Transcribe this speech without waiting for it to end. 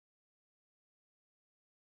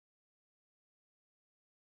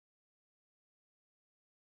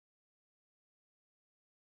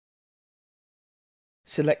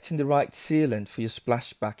selecting the right sealant for your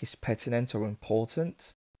splashback is pertinent or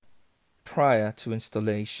important prior to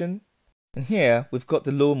installation. And here we've got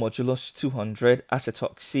the low modulus 200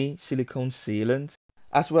 Acetoxy silicone sealant,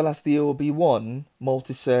 as well as the OB1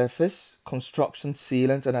 multi-surface construction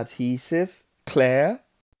sealant and adhesive clear.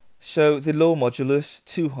 So the low modulus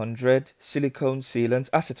 200 silicone sealant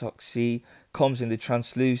Acetoxy comes in the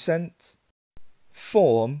translucent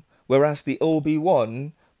form, whereas the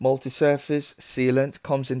OB1 multi-surface sealant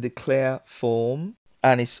comes in the clear form,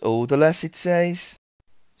 and it's odorless, it says.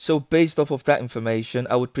 So based off of that information,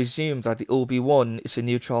 I would presume that the OB1 is a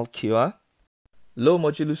neutral cure. Low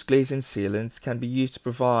modulus glazing sealants can be used to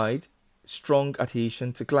provide strong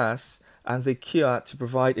adhesion to glass, and they cure to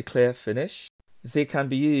provide a clear finish. They can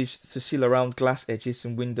be used to seal around glass edges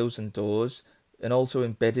in windows and doors, and also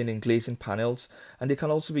embedding in glazing panels, and they can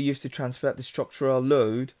also be used to transfer the structural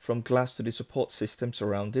load from glass to the support system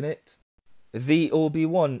surrounding it. The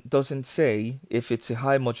OB1 doesn't say if it's a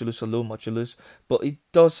high modulus or low modulus, but it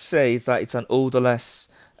does say that it's an odorless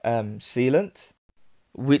sealant,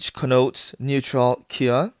 which connotes neutral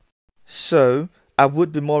cure. So I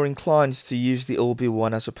would be more inclined to use the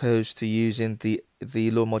OB1 as opposed to using the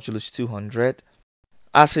low modulus 200.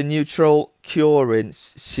 As a neutral curing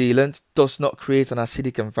sealant does not create an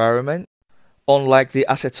acidic environment, unlike the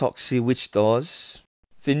Acetoxy which does.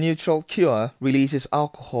 The neutral cure releases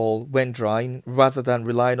alcohol when drying rather than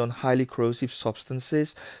relying on highly corrosive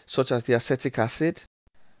substances such as the acetic acid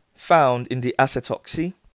found in the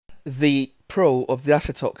Acetoxy. The pro of the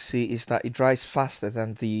Acetoxy is that it dries faster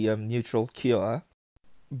than the neutral cure,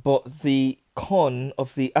 but the con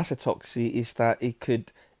of the Acetoxy is that it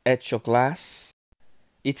could etch your glass.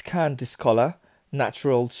 It can discolor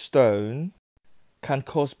natural stone, can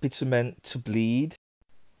cause bitumen to bleed.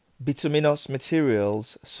 Bituminous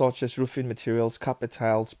materials such as roofing materials, carpet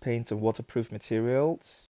tiles, paint and waterproof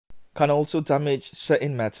materials can also damage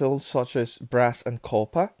certain metals such as brass and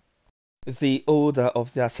copper. The odor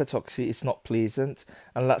of the Acetoxy is not pleasant,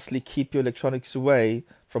 and lastly, keep your electronics away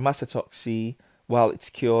from Acetoxy while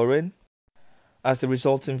it's curing, as the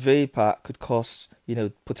resulting vapor could cause,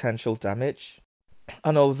 potential damage.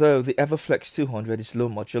 And although the Everflex 200 is low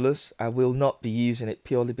modulus, I will not be using it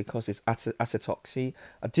purely because it's Acetoxy.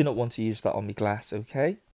 I do not want to use that on my glass,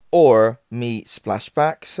 okay? Or me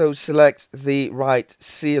splashback. So select the right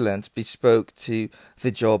sealant bespoke to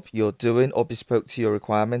the job you're doing or bespoke to your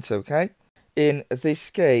requirements, okay? In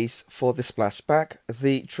this case, for the splashback,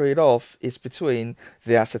 the trade-off is between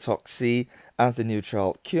the Acetoxy and the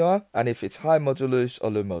neutral cure, and if it's high modulus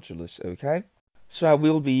or low modulus, okay? So I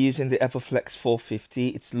will be using the Everflex 450.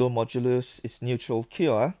 It's low modulus, it's neutral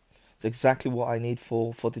cure. It's exactly what I need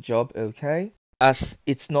for the job, okay? As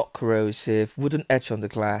it's not corrosive, wouldn't etch on the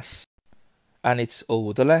glass, and it's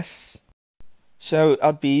odorless. So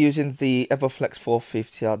I'd be using the Everflex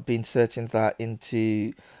 450. I'd be inserting that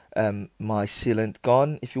into my sealant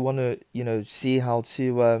gun. If you want to, see how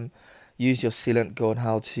to use your sealant gun,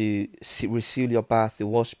 how to reseal your bath, the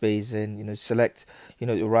wash basin, select,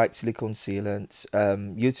 your right silicone sealant,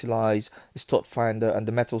 utilize the stud finder and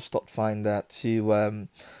the metal stud finder to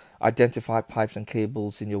identify pipes and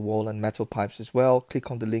cables in your wall and metal pipes as well.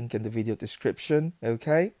 Click on the link in the video description,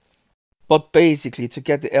 okay? But basically, to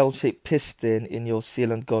get the L-shaped piston in your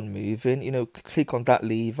sealant gun moving, click on that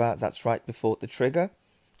lever that's right before the trigger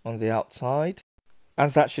on the outside.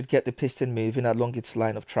 And that should get the piston moving along its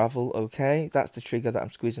line of travel, okay? That's the trigger that I'm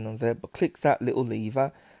squeezing on there. But click that little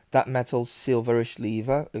lever, that metal silverish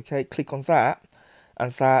lever, okay? Click on that,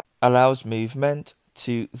 and that allows movement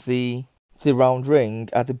to the round ring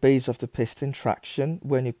at the base of the piston traction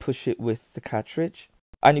when you push it with the cartridge.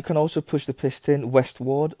 And you can also push the piston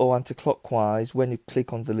westward or anti-clockwise when you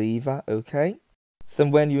click on the lever, okay? Then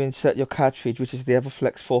when you insert your cartridge, which is the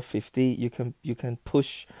Everflex 450, you can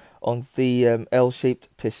push on the L-shaped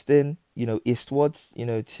piston, eastwards,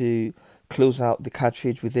 to close out the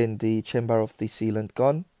cartridge within the chamber of the sealant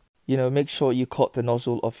gun. Make sure you cut the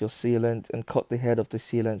nozzle of your sealant and cut the head of the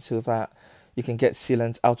sealant so that you can get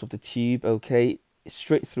sealant out of the tube, okay,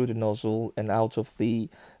 straight through the nozzle and out of the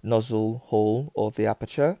nozzle hole or the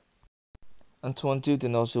aperture. And to undo the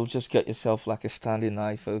nozzle, just get yourself like a Stanley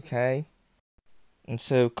knife, okay? And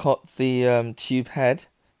so cut the tube head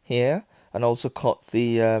here, and also cut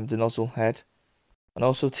the nozzle head, and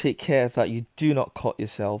also take care that you do not cut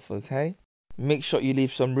yourself, okay? Make sure you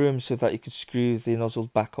leave some room so that you can screw the nozzle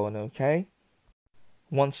back on, okay?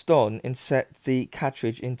 Once done, insert the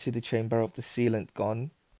cartridge into the chamber of the sealant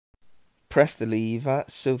gun. Press the lever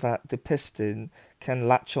so that the piston can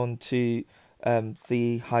latch onto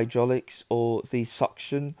the hydraulics or the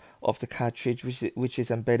suction of the cartridge, which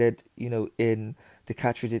is embedded, in the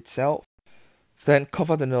cartridge itself. Then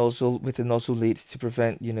cover the nozzle with the nozzle lid to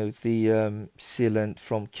prevent, the sealant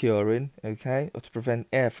from curing, okay, or to prevent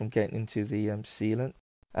air from getting into the sealant.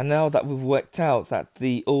 And now that we've worked out that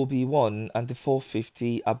the OB1 and the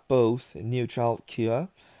 450 are both neutral cure,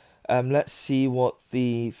 let's see what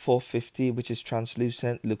the 450, which is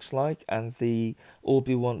translucent, looks like, and the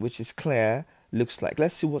OB1, which is clear, looks like.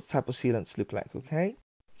 Let's see what type of sealants look like, okay?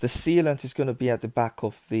 The sealant is going to be at the back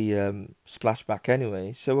of the splashback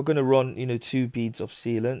anyway, so we're going to run, 2 beads of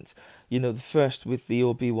sealant. The first with the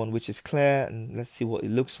OB1, which is clear, and let's see what it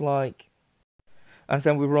looks like. And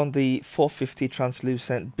then we run the 450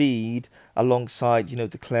 translucent bead alongside,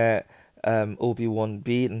 the clear OB1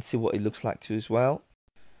 bead and see what it looks like too as well.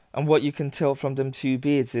 And what you can tell from them 2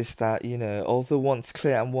 beads is that, although one's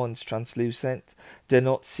clear and one's translucent, they're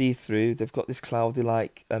not see-through. They've got this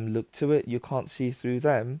cloudy-like look to it. You can't see through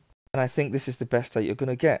them. And I think this is the best that you're going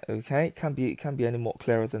to get, okay? It can't be any more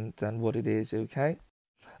clearer than what it is, okay?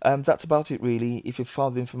 That's about it really. If you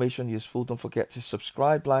found the information useful, don't forget to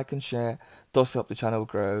subscribe, like and share. It does help the channel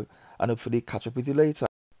grow. And hopefully catch up with you later.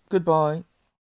 Goodbye.